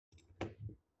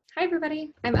Hi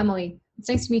everybody, I'm Emily. It's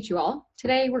nice to meet you all.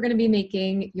 Today we're going to be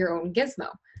making your own gizmo.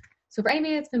 So for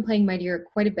anybody that's been playing Mightier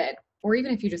quite a bit, or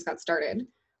even if you just got started,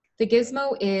 the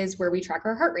gizmo is where we track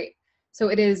our heart rate. So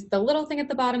it is the little thing at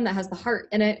the bottom that has the heart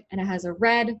in it, and it has a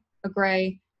red, a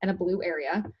gray, and a blue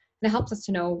area, and it helps us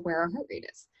to know where our heart rate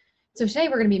is. So today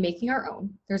we're going to be making our own.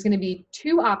 There's going to be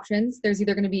two options. There's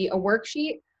either going to be a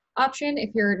worksheet option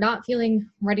if you're not feeling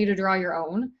ready to draw your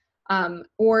own,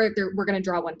 we're going to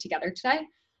draw one together today.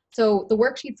 So the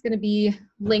worksheet's going to be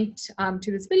linked to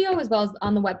this video as well as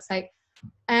on the website.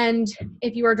 And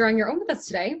if you are drawing your own with us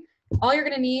today, all you're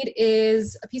going to need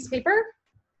is a piece of paper,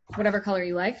 whatever color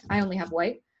you like. I only have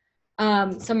white.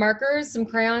 Some markers, some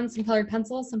crayons, some colored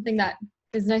pencils, something that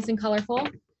is nice and colorful.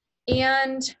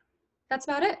 And that's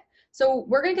about it. So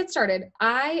we're going to get started.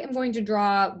 I am going to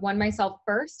draw one myself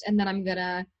first, and then I'm going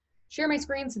to share my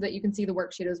screen so that you can see the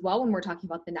worksheet as well when we're talking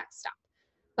about the next step.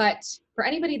 But for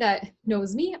anybody that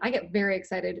knows me, I get very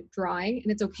excited drawing,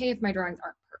 and it's okay if my drawings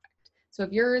aren't perfect. So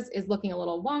if yours is looking a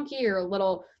little wonky or a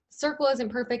little circle isn't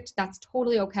perfect, that's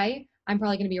totally okay. I'm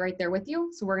probably going to be right there with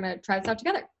you. So we're going to try this out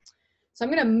together. So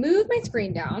I'm going to move my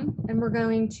screen down, and we're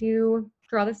going to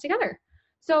draw this together.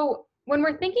 So when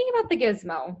we're thinking about the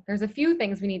gizmo, there's a few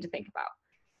things we need to think about.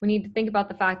 We need to think about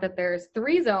the fact that there's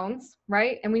 3 zones,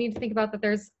 right? And we need to think about that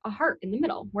there's a heart in the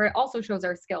middle where it also shows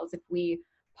our skills if we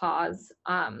pause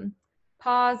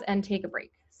and take a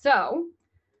break. So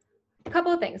a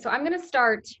couple of things. So I'm going to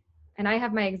start, and I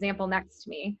have my example next to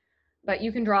me, but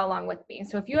you can draw along with me.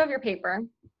 So if you have your paper,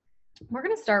 we're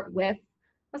going to start with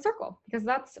a circle because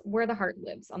that's where the heart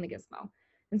lives on the gizmo.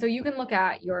 And so you can look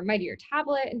at your Mightier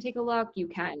tablet and take a look. You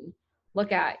can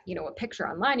look at, a picture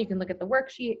online. You can look at the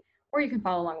worksheet, or you can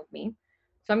follow along with me.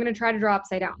 So I'm going to try to draw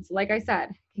upside down. So like I said,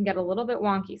 it can get a little bit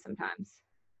wonky sometimes.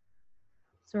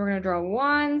 So we're going to draw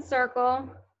one circle,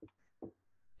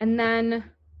 and then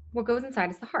what goes inside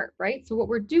is the heart, right? So what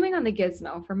we're doing on the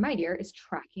gizmo for Mightier is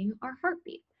tracking our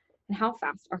heartbeat and how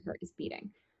fast our heart is beating.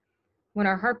 When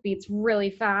our heart beats really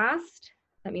fast,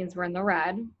 that means we're in the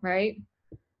red, right?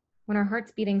 When our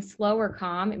heart's beating slow or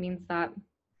calm, it means that,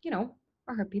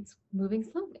 our heartbeat's moving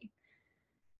slowly.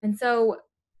 And so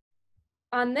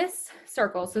on this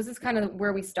circle, so this is kind of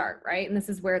where we start, right? And this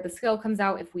is where the skill comes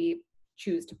out if we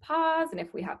choose to pause and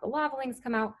if we have the lava links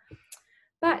come out.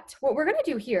 But what we're going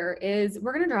to do here is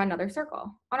we're going to draw another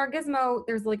circle. On our gizmo,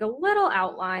 there's like a little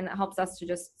outline that helps us to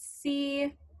just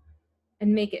see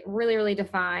and make it really, really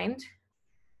defined.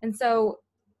 And so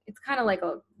it's kind of like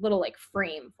a little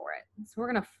frame for it. So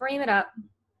we're going to frame it up.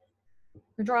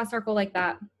 We draw a circle like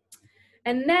that.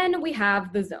 And then we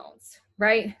have the zones,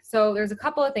 right? So there's a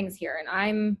couple of things here, and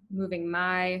I'm moving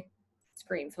my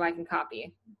screen so I can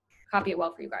copy it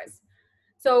well for you guys.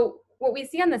 So what we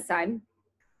see on this side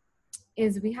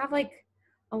is we have like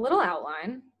a little outline.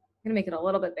 I'm gonna make it a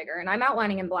little bit bigger, and I'm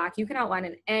outlining in black. You can outline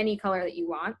in any color that you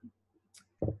want.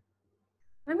 I'm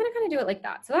gonna kind of do it like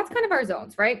that. So that's kind of our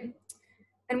zones, right?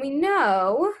 And we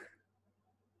know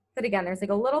that, again, there's like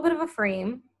a little bit of a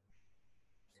frame.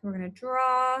 So we're gonna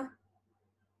draw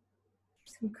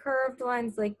some curved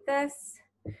lines like this.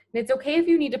 And it's okay if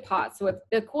you need to pause. So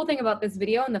the cool thing about this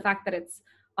video and the fact that it's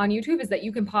on YouTube is that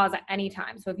you can pause at any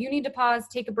time. So if you need to pause,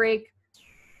 take a break,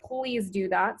 please do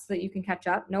that so that you can catch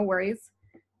up, no worries.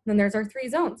 And then there's our 3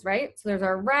 zones, right? So there's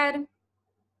our red,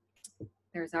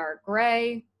 there's our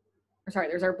gray,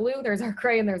 there's our blue, there's our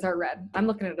gray, and there's our red. I'm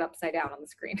looking at it upside down on the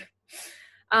screen.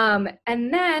 And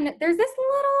then there's this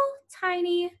little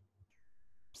tiny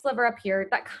sliver up here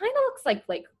that kind of looks like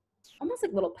almost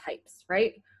like little pipes,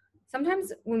 right?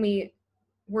 Sometimes when we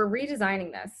were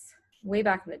redesigning this way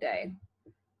back in the day,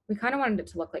 we kind of wanted it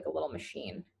to look like a little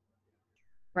machine,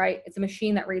 right? It's a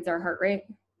machine that reads our heart rate.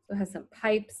 So it has some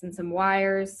pipes and some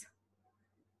wires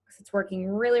because it's working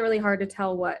really, really hard to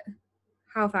tell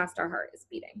how fast our heart is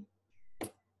beating.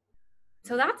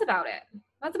 So that's about it.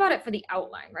 That's about it for the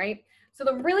outline, right? So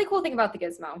the really cool thing about the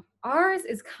gizmo, ours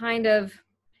is kind of,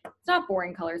 it's not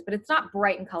boring colors, but it's not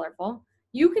bright and colorful.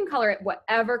 You can color it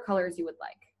whatever colors you would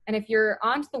like. And if you're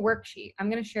onto the worksheet, I'm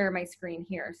going to share my screen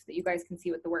here so that you guys can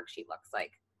see what the worksheet looks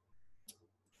like.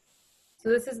 So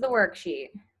this is the worksheet.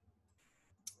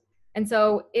 And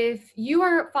so if you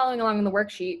are following along in the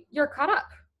worksheet, you're caught up,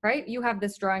 right? You have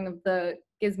this drawing of the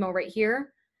gizmo right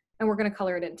here, and we're going to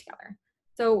color it in together.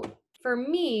 So for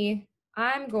me,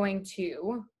 I'm going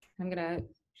to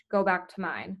go back to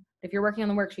mine. If you're working on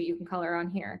the worksheet, you can color on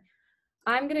here.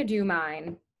 I'm going to do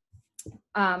mine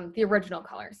the original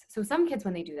colors. So some kids,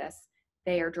 when they do this,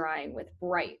 they are drawing with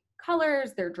bright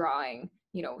colors. They're drawing,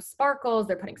 sparkles.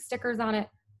 They're putting stickers on it.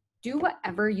 Do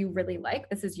whatever you really like.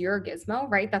 This is your gizmo,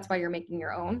 right? That's why you're making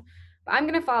your own. But I'm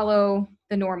gonna follow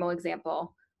the normal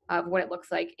example of what it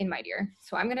looks like in My Dear.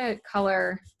 So I'm gonna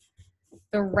color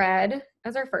the red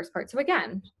as our first part. So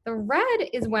again, the red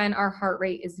is when our heart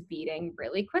rate is beating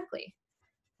really quickly,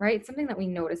 right? It's something that we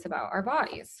notice about our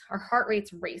bodies. Our heart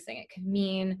rate's racing. It can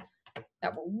mean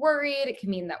that we're worried. It can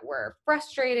mean that we're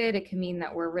frustrated. It can mean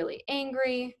that we're really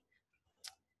angry.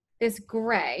 This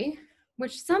gray,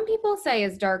 which some people say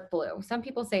is dark blue, some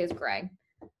people say is gray.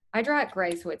 I draw it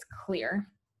gray so it's clear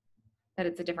that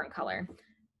it's a different color.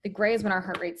 The gray is when our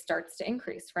heart rate starts to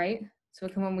increase, right? So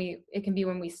it can be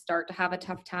when we start to have a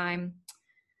tough time.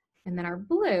 And then our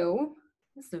blue,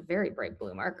 this is a very bright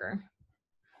blue marker,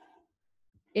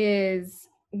 is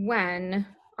when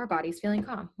our body's feeling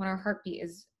calm, when our heartbeat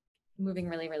is moving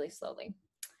really, really slowly.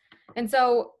 And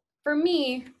so for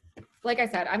me, like I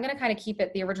said, I'm gonna kind of keep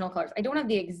it the original colors. I don't have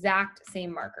the exact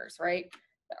same markers, right?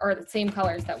 Or the same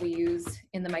colors that we use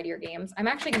in the My Dear games. I'm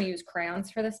actually gonna use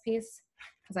crayons for this piece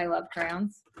because I love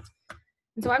crayons.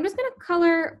 And so I'm just gonna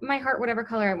color my heart whatever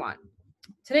color I want.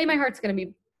 Today my heart's gonna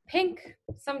be pink.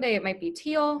 Someday it might be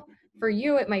teal. For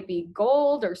you, it might be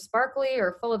gold or sparkly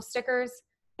or full of stickers.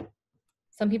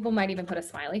 Some people might even put a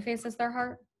smiley face as their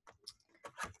heart.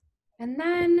 And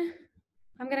then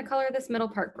I'm gonna color this middle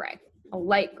part gray, a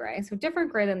light gray, so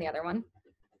different gray than the other one,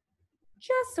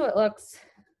 just so it looks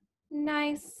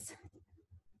nice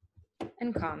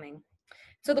and calming.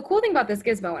 So the cool thing about this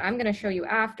gizmo, and I'm gonna show you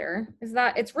after, is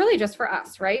that it's really just for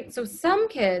us, right? So some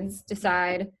kids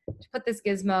decide to put this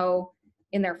gizmo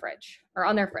in their fridge or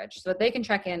on their fridge so that they can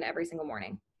check in every single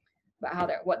morning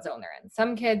about what zone they're in.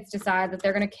 Some kids decide that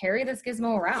they're gonna carry this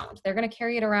gizmo around. They're gonna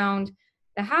carry it around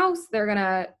the house. They're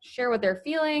gonna share what they're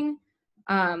feeling.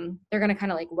 They're gonna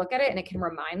kind of like look at it and it can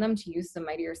remind them to use some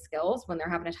My Dear skills when they're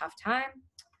having a tough time.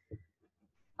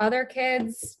 Other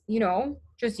kids, you know,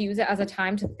 just use it as a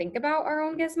time to think about our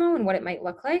own gizmo and what it might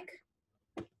look like.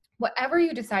 Whatever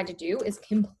you decide to do is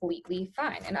completely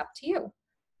fine and up to you.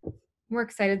 We're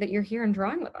excited that you're here and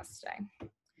drawing with us today.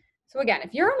 So again,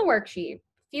 if you're on the worksheet,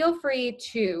 feel free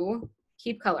to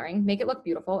keep coloring, make it look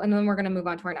beautiful, and then we're gonna move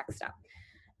on to our next step.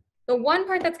 The one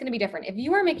part that's gonna be different, if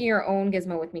you are making your own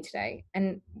gizmo with me today,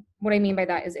 and what I mean by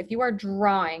that is if you are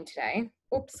drawing today,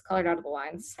 oops, colored out of the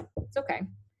lines, it's okay.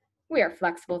 We are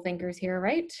flexible thinkers here,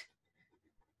 right?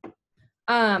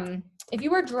 If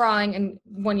you are drawing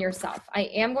one yourself, I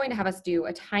am going to have us do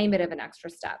a tiny bit of an extra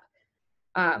step,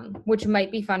 which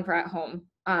might be fun for at home,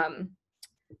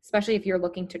 especially if you're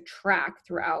looking to track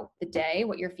throughout the day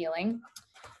what you're feeling.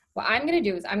 What I'm gonna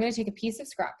do is I'm gonna take a piece of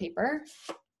scrap paper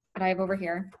that I have over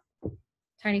here,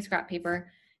 tiny scrap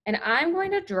paper, and I'm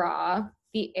going to draw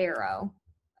the arrow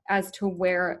as to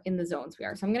where in the zones we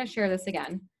are. So I'm gonna share this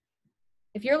again.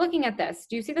 If you're looking at this,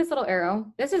 do you see this little arrow?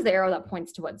 This is the arrow that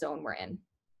points to what zone we're in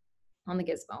on the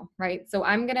gizmo, right? So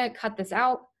I'm gonna cut this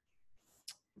out.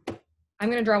 I'm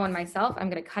gonna draw one myself. I'm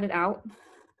gonna cut it out.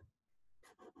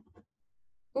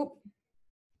 Oop,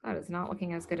 that is not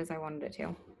looking as good as I wanted it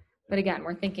to. But again,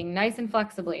 we're thinking nice and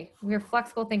flexibly. We're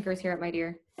flexible thinkers here at My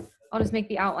Dear. I'll just make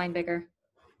the outline bigger.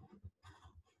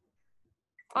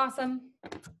 Awesome.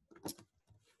 I'm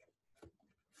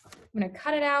gonna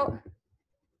cut it out.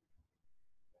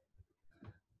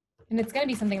 And it's gonna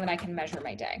be something that I can measure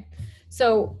my day.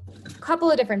 So a couple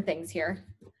of different things here.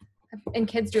 And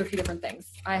kids do a few different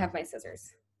things. I have my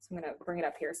scissors. So I'm gonna bring it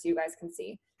up here so you guys can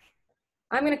see.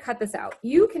 I'm gonna cut this out.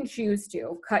 You can choose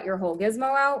to cut your whole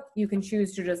gizmo out. You can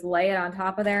choose to just lay it on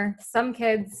top of there. Some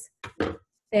kids,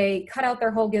 they cut out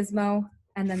their whole gizmo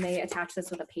and then they attach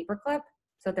this with a paper clip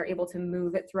so that they're able to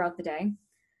move it throughout the day.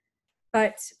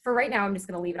 But for right now, I'm just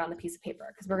gonna leave it on the piece of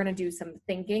paper because we're gonna do some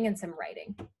thinking and some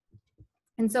writing.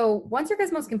 And so once your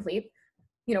gizmo is complete,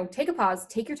 you know, take a pause,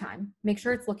 take your time, make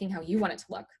sure it's looking how you want it to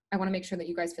look. I want to make sure that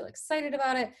you guys feel excited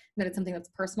about it, and that it's something that's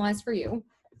personalized for you.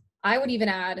 I would even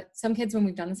add, some kids when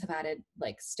we've done this have added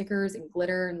like stickers and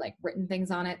glitter and like written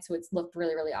things on it. So it's looked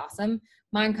really, really awesome.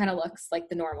 Mine kind of looks like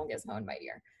the normal gizmo in My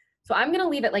Dear. So I'm going to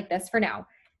leave it like this for now.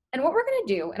 And what we're going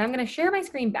to do, and I'm going to share my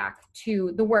screen back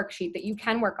to the worksheet that you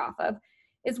can work off of,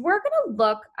 is we're going to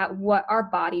look at what our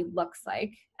body looks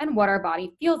like and what our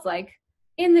body feels like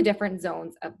in the different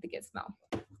zones of the gizmo.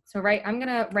 So I'm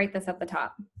gonna write this at the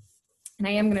top, and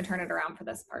I am gonna turn it around for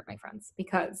this part, my friends,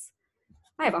 because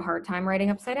I have a hard time writing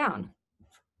upside down.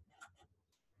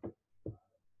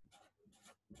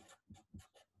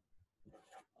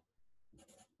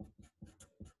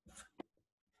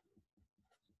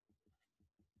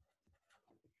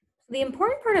 The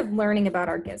important part of learning about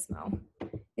our gizmo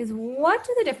is what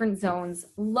do the different zones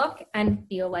look and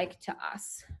feel like to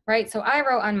us, right? So I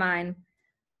wrote on mine,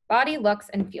 body looks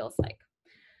and feels like.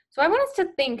 So I want us to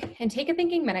think and take a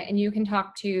thinking minute, and you can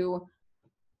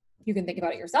think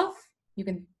about it yourself. You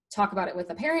can talk about it with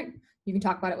a parent. You can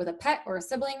talk about it with a pet or a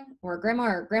sibling or a grandma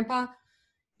or a grandpa.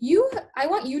 I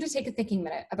want you to take a thinking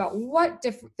minute about what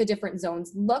the different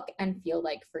zones look and feel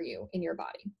like for you in your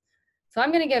body. So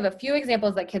I'm going to give a few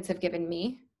examples that kids have given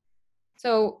me.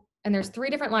 And there's 3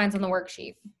 different lines on the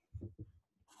worksheet.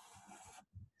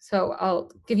 So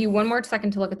I'll give you one more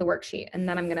second to look at the worksheet, and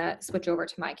then I'm going to switch over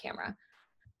to my camera.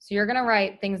 So you're going to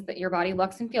write things that your body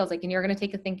looks and feels like, and you're going to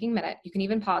take a thinking minute. You can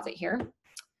even pause it here.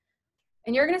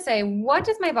 And you're going to say, what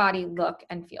does my body look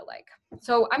and feel like?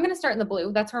 So I'm going to start in the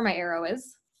blue. That's where my arrow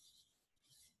is.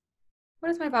 What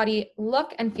does my body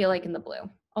look and feel like in the blue?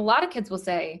 A lot of kids will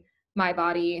say, my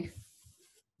body,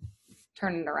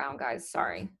 turn it around, guys,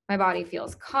 sorry. My body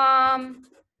feels calm.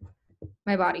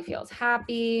 My body feels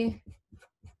happy.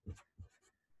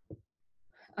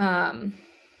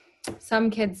 Some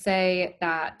kids say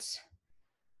that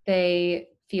they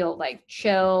feel like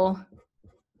chill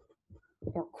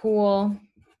or cool,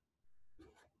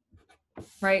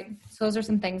 right? So those are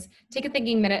some things. Take a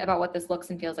thinking minute about what this looks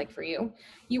and feels like for you.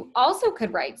 You also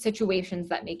could write situations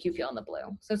that make you feel in the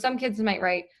blue. So some kids might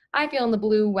write, I feel in the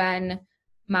blue when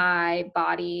I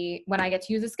get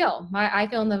to use a skill. I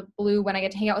feel in the blue when I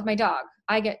get to hang out with my dog.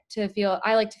 I like to feel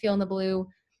in the blue,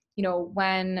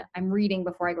 when I'm reading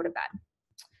before I go to bed.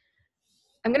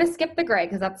 I'm going to skip the gray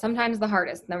because that's sometimes the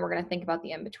hardest. And then we're going to think about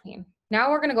the in-between.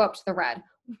 Now we're going to go up to the red.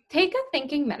 Take a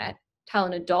thinking minute. Tell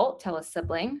an adult, tell a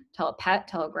sibling, tell a pet,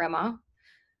 tell a grandma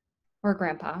or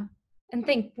grandpa, and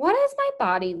think, what does my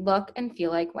body look and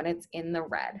feel like when it's in the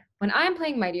red? When I'm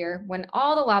playing My Dear, when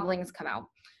all the loblings come out,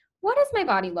 what does my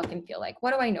body look and feel like?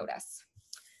 What do I notice?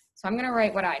 So I'm going to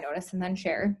write what I notice and then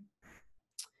share.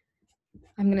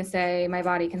 I'm going to say my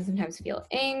body can sometimes feel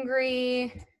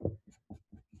angry,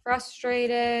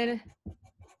 frustrated,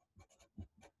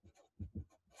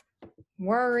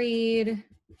 worried,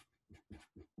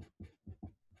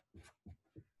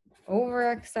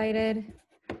 overexcited.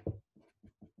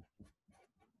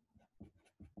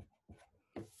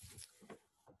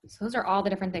 So those are all the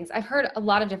different things. I've heard a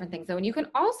lot of different things though, and you can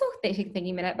also take a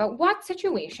thinking minute about what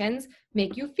situations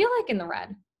make you feel like in the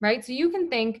red, right? So you can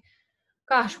think,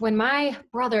 gosh, when my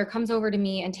brother comes over to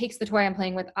me and takes the toy I'm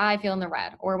playing with, I feel in the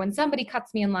red. Or when somebody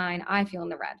cuts me in line, I feel in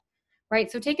the red, right?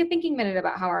 So take a thinking minute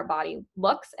about how our body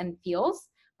looks and feels,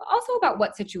 but also about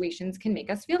what situations can make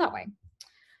us feel that way.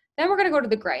 Then we're going to go to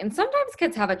the gray. And sometimes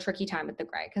kids have a tricky time with the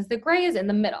gray because the gray is in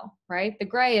the middle, right? The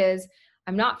gray is,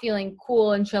 I'm not feeling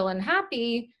cool and chill and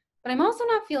happy, but I'm also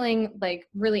not feeling like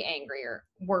really angry or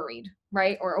worried,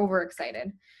 right? Or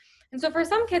overexcited. And so for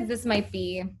some kids, this might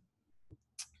be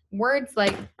words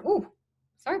like, ooh,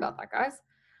 sorry about that, guys.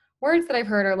 Words that I've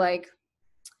heard are like,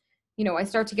 I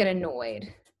start to get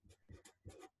annoyed.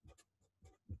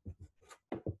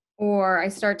 Or I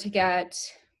start to get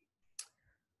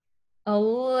a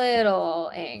little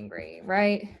angry,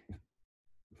 right?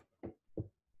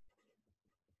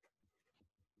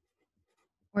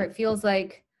 Or it feels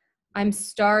like I'm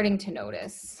starting to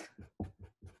notice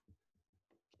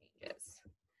changes.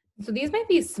 So these might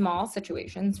be small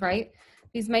situations, right?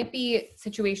 These might be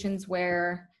situations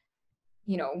where,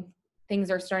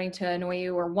 things are starting to annoy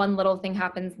you, or one little thing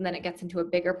happens and then it gets into a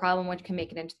bigger problem, which can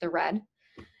make it into the red.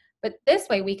 But this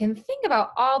way we can think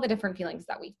about all the different feelings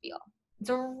that we feel. It's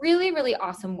a really, really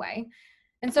awesome way.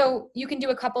 And so you can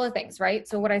do a couple of things, right?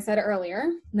 So what I said earlier,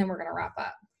 and then we're going to wrap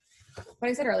up. What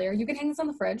I said earlier, you can hang this on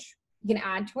the fridge. You can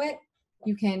add to it.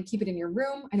 You can keep it in your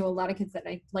room. I know a lot of kids that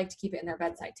like to keep it in their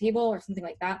bedside table or something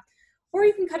like that. Or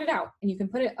you can cut it out and you can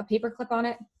put a paper clip on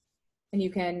it and you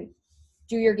can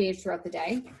do your gauge throughout the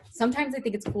day. Sometimes I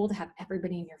think it's cool to have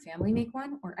everybody in your family make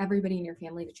one, or everybody in your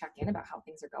family to check in about how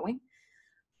things are going.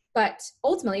 But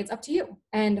ultimately, it's up to you.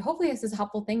 And hopefully this is a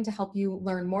helpful thing to help you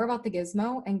learn more about the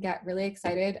Gizmo and get really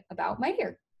excited about My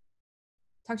Dear.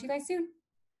 Talk to you guys soon.